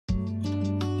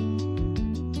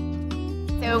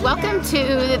So welcome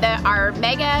to our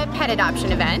mega pet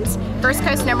adoption event. First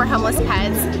Coast No More Homeless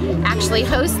Pets actually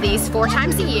hosts these 4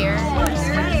 times a year.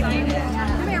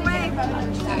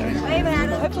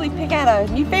 Hopefully pick out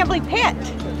a new family pet.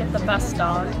 Get the best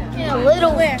dog. And a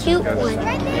little cute one.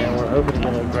 And we're hoping to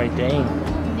get a Great Dane.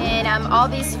 And all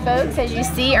these folks, as you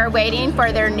see, are waiting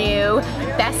for their new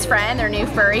best friend, their new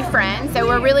furry friend. So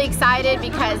we're really excited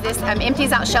because this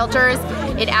empties out shelters.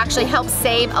 It actually helps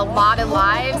save a lot of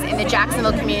lives, and the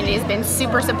Jacksonville community has been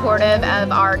super supportive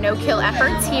of our no-kill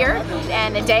efforts here.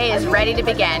 And the day is ready to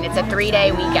begin. It's a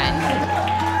 3-day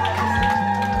weekend.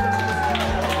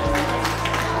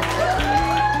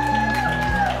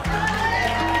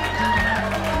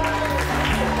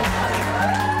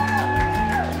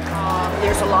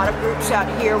 There's a lot of groups out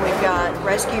here. We've got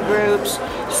rescue groups,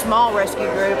 small rescue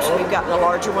groups. We've got the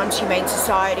larger ones, Humane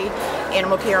Society,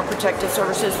 Animal Care and Protective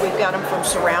Services. We've got them from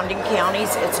surrounding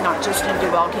counties. It's not just in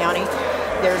Duval County.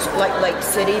 There's like Lake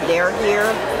City, they're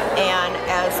here. And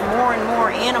as more and more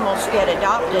animals get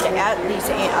adopted at these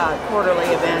quarterly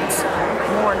events,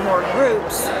 more and more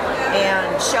groups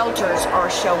and shelters are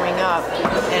showing up.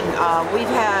 And we've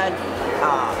had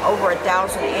over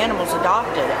 1,000 animals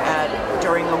adopted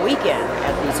during a weekend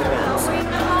at these events.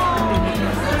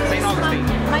 St. Augustine.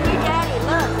 My new daddy,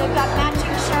 look, they've got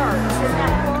matching shirts. Isn't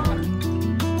that cool?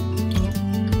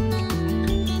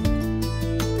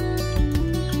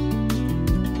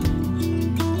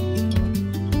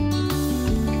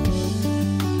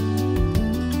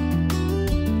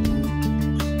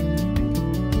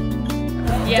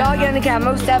 Yeah. Dog and a cat,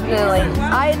 most definitely.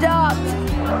 I adopt.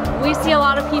 We see a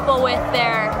lot of people with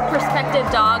their prospective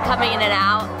dog coming in and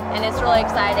out, and it's really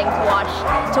exciting to watch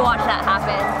that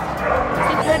happen.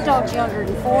 That dog's younger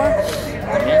than 4.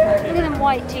 Look at them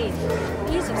white teeth.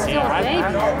 He's still a baby.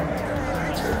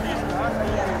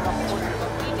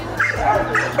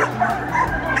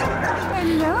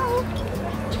 Hello.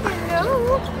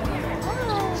 Hello.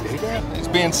 He's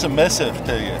being submissive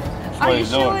to you. That's what Are you he's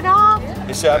doing. showing off?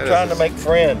 He said, I'm trying to make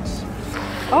friends.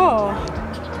 Oh,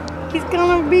 he's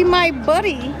gonna be my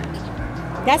buddy.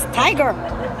 That's Tiger.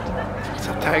 What's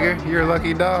up, Tiger? You're a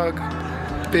lucky dog.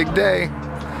 Big day.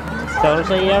 So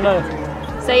say yeah or no?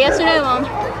 Say yes or no, Mom.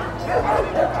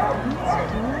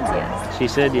 Yes. She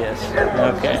said yes.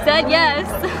 Okay. She said yes.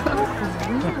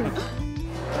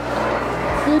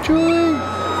 Hey, Julie.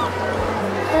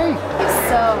 Hey.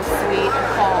 So sweet and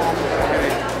calm.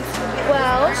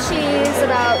 Well, she's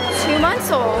about 2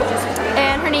 months old,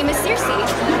 and her name is Circe.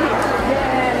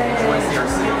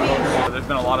 There's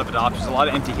been a lot of adoptions, a lot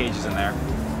of empty cages in there.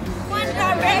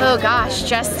 Oh gosh,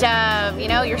 just, you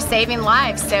know, you're saving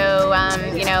lives. So,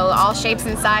 you know, all shapes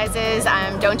and sizes.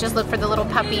 Don't just look for the little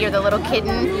puppy or the little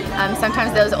kitten.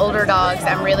 Sometimes those older dogs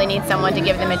really need someone to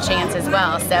give them a chance as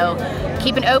well. So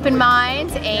keep an open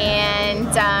mind,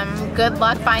 and good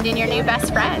luck finding your new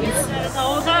best friends.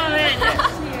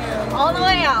 All the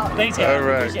way out. Thanks, All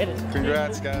right. Appreciate it.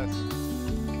 Congrats, guys.